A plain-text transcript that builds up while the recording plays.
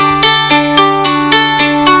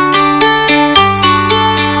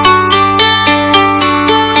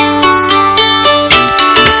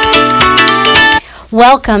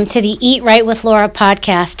Welcome to the Eat Right with Laura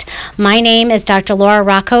podcast. My name is Dr. Laura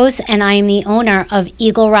Rokosz, and I am the owner of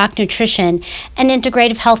Eagle Rock Nutrition, an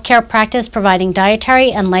integrative healthcare practice providing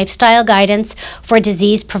dietary and lifestyle guidance for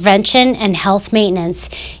disease prevention and health maintenance.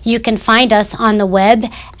 You can find us on the web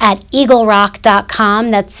at eaglerock.com.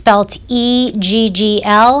 That's spelled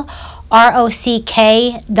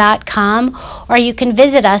EGGLROCK.com, or you can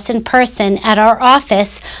visit us in person at our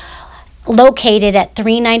office located at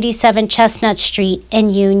 397 Chestnut Street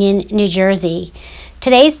in Union, New Jersey.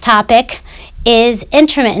 Today's topic is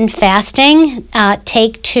intermittent fasting,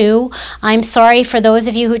 take 2. I'm sorry for those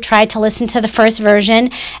of you who tried to listen to the first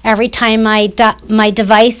version. Every time my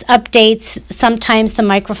device updates, sometimes the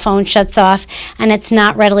microphone shuts off and it's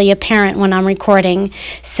not readily apparent when I'm recording.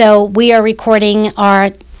 So we are recording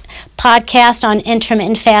our podcast on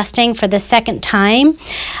intermittent fasting for the second time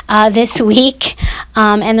this week.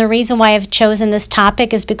 And the reason why I've chosen this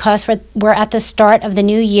topic is because we're at the start of the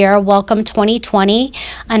new year. Welcome 2020,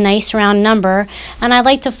 a nice round number. And I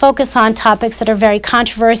like to focus on topics that are very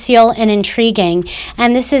controversial and intriguing.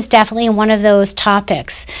 And this is definitely one of those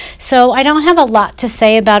topics. So I don't have a lot to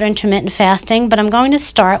say about intermittent fasting, but I'm going to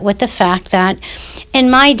start with the fact that in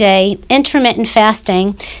my day, intermittent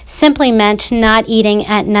fasting simply meant not eating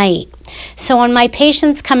at night. So when my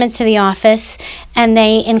patients come into the office and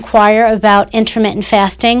they inquire about intermittent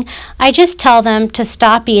fasting, I just tell them to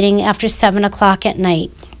stop eating after 7 o'clock at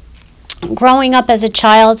night. Growing up as a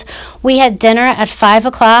child, we had dinner at 5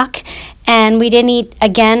 o'clock and we didn't eat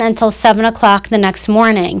again until 7 o'clock the next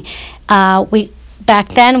morning. Back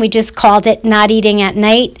then, we just called it not eating at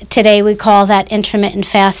night. Today, we call that intermittent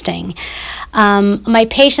fasting. My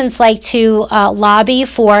patients like to lobby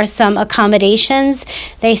for some accommodations.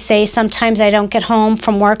 They say sometimes I don't get home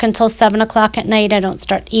from work until 7 o'clock at night. I don't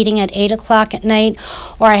start eating at 8 o'clock at night.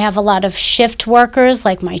 Or I have a lot of shift workers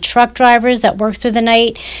like my truck drivers that work through the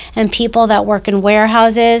night and people that work in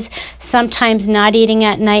warehouses. Sometimes not eating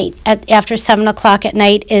at night after 7 o'clock at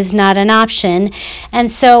night is not an option.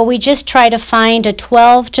 And so we just try to find a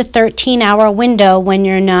 12 to 13 hour window when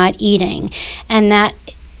you're not eating. And that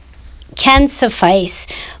can suffice,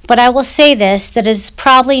 but I will say this, that it's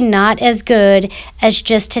probably not as good as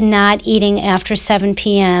just not eating after 7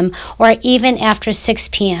 p.m. or even after 6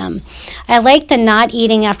 p.m. I like the not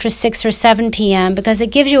eating after 6 or 7 p.m. because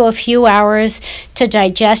it gives you a few hours to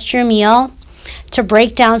digest your meal, to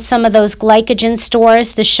break down some of those glycogen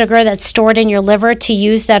stores, the sugar that's stored in your liver, to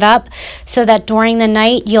use that up so that during the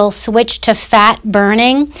night you'll switch to fat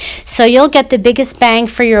burning. So you'll get the biggest bang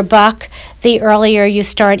for your buck the earlier you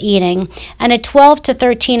start eating. And a 12 to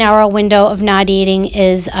 13 hour window of not eating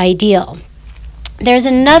is ideal. There's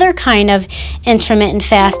another kind of intermittent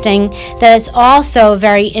fasting that is also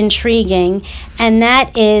very intriguing, and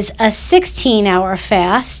that is a 16-hour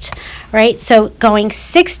fast, right? So going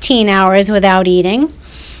 16 hours without eating,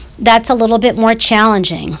 that's a little bit more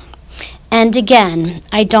challenging. And again,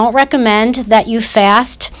 I don't recommend that you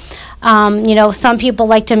fast. Some people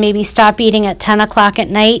like to maybe stop eating at 10 o'clock at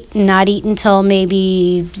night, not eat until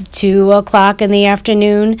maybe 2 o'clock in the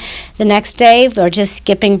afternoon the next day, or just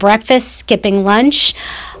skipping breakfast, skipping lunch.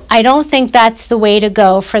 I don't think that's the way to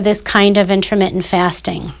go for this kind of intermittent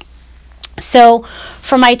fasting. So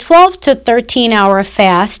for my 12 to 13 hour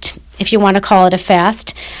fast, if you want to call it a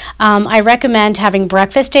fast, I recommend having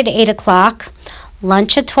breakfast at 8 o'clock,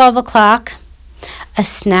 lunch at 12 o'clock, a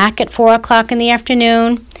snack at 4 o'clock in the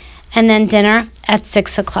afternoon, and then dinner at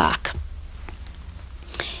 6 o'clock.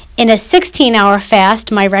 In a 16-hour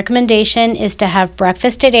fast, my recommendation is to have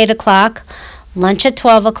breakfast at 8 o'clock, lunch at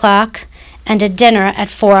 12 o'clock, and a dinner at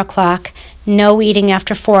 4 o'clock. No eating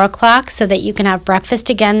after 4 o'clock so that you can have breakfast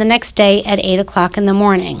again the next day at 8 o'clock in the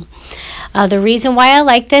morning. The reason why I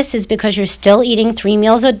like this is because you're still eating 3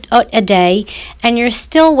 meals a day and you're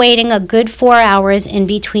still waiting a good 4 hours in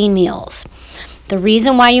between meals. The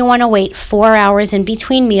reason why you want to wait 4 hours in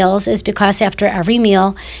between meals is because after every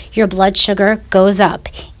meal, your blood sugar goes up.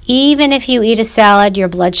 Even if you eat a salad, your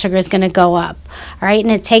blood sugar is going to go up. All right,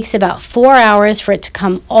 and it takes about 4 hours for it to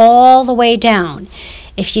come all the way down.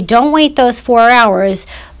 If you don't wait those 4 hours,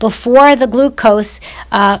 before the glucose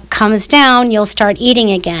comes down, you'll start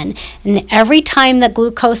eating again. And every time the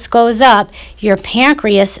glucose goes up, your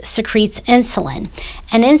pancreas secretes insulin.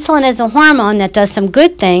 And insulin is a hormone that does some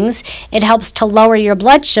good things. It helps to lower your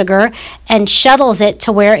blood sugar and shuttles it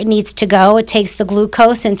to where it needs to go. It takes the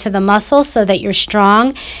glucose into the muscles so that you're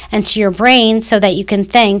strong and to your brain so that you can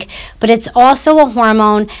think. But it's also a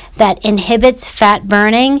hormone that inhibits fat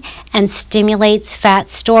burning and stimulates fat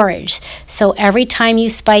storage. So every time you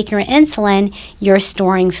spike your insulin, you're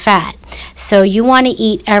storing fat. So you want to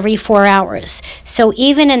eat every 4 hours. So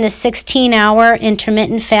even in the 16-hour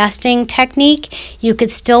intermittent fasting technique, you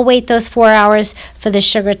could still wait those 4 hours for the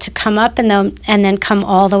sugar to come up and then come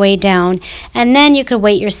all the way down. And then you could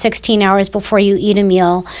wait your 16 hours before you eat a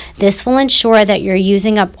meal. This will ensure that you're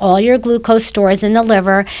using up all your glucose stores in the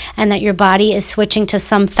liver and that your body is switching to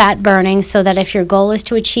some fat burning, so that if your goal is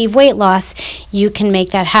to achieve weight loss, you can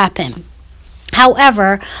make that happen.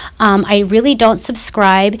 However, I really don't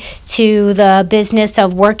subscribe to the business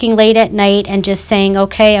of working late at night and just saying,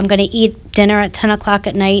 okay, I'm going to eat dinner at 10 o'clock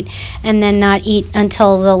at night and then not eat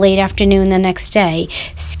until the late afternoon the next day.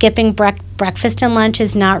 Skipping breakfast and lunch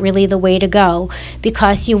is not really the way to go,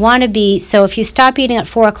 because you want to be, so if you stop eating at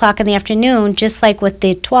 4 o'clock in the afternoon, just like with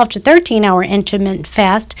the 12 to 13 hour intermittent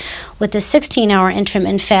fast, with the 16-hour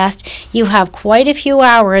intermittent fast, you have quite a few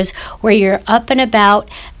hours where you're up and about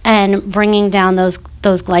and bringing down those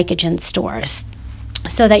glycogen stores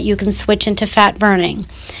so that you can switch into fat burning.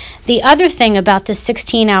 The other thing about the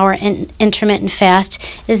 16-hour intermittent fast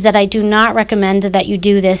is that I do not recommend that you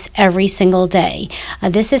do this every single day.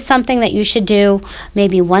 This is something that you should do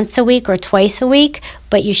maybe once a week or twice a week,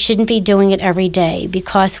 but you shouldn't be doing it every day,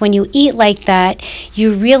 because when you eat like that,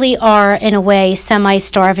 you really are, in a way,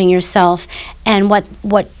 semi-starving yourself. And what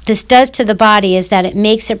this does to the body is that it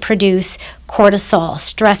makes it produce cortisol,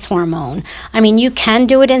 stress hormone. I mean, you can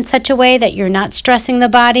do it in such a way that you're not stressing the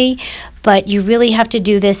body, but you really have to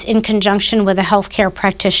do this in conjunction with a healthcare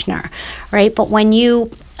practitioner, right? But when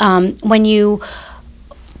you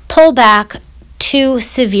pull back too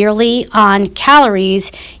severely on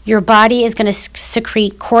calories, your body is going to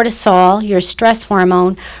secrete cortisol, your stress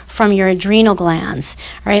hormone, from your adrenal glands,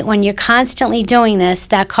 right? When you're constantly doing this,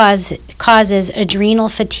 that causes adrenal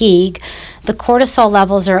fatigue. The cortisol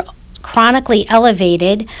levels are chronically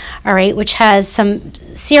elevated, all right, which has some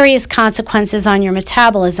serious consequences on your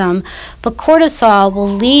metabolism. But cortisol will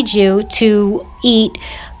lead you to eat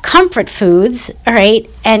comfort foods, all right,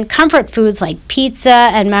 and comfort foods like pizza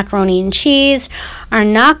and macaroni and cheese are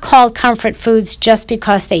not called comfort foods just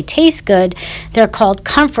because they taste good. They're called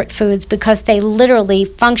comfort foods because they literally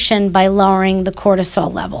function by lowering the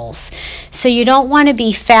cortisol levels. So you don't want to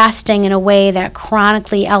be fasting in a way that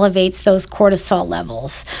chronically elevates those cortisol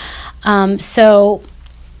levels. So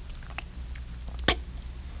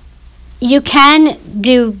you can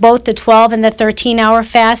do both the 12 and the 13-hour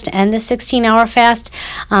fast and the 16-hour fast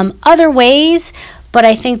other ways, but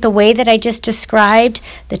I think the way that I just described,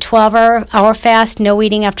 the 12-hour fast, no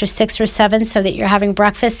eating after 6 or 7 so that you're having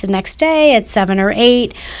breakfast the next day at 7 or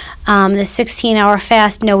 8, the 16-hour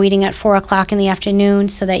fast, no eating at 4 o'clock in the afternoon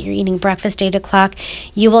so that you're eating breakfast 8 o'clock,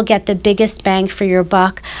 you will get the biggest bang for your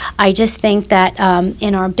buck. I just think that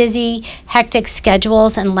in our busy, hectic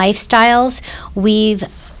schedules and lifestyles, we've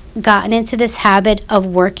gotten into this habit of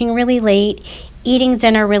working really late, eating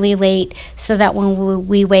dinner really late, so that when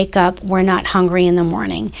we wake up, we're not hungry in the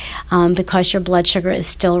morning because your blood sugar is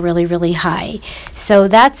still really, really high. So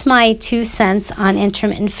that's my 2 cents on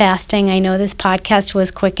intermittent fasting. I know this podcast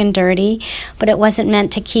was quick and dirty, but it wasn't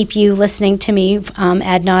meant to keep you listening to me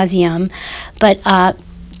ad nauseum. But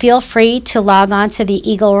feel free to log on to the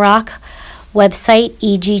Eagle Rock website,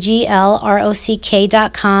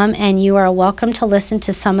 egglrock.com, and you are welcome to listen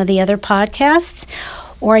to some of the other podcasts,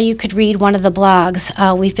 or you could read one of the blogs.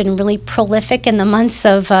 We've been really prolific in the months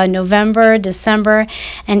of November, December,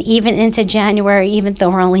 and even into January, even though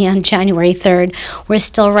we're only on January 3rd. We're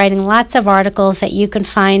still writing lots of articles that you can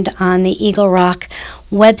find on the Eagle Rock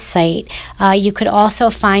website. You could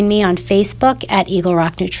also find me on Facebook at Eagle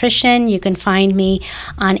Rock Nutrition. You can find me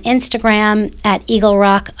on Instagram at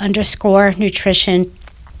EagleRock_nutrition.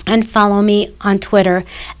 And follow me on Twitter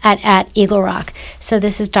at Eagle Rock. So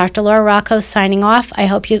this is Dr. Laura Rokosz signing off. I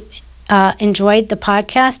hope you enjoyed the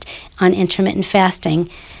podcast on intermittent fasting.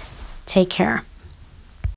 Take care.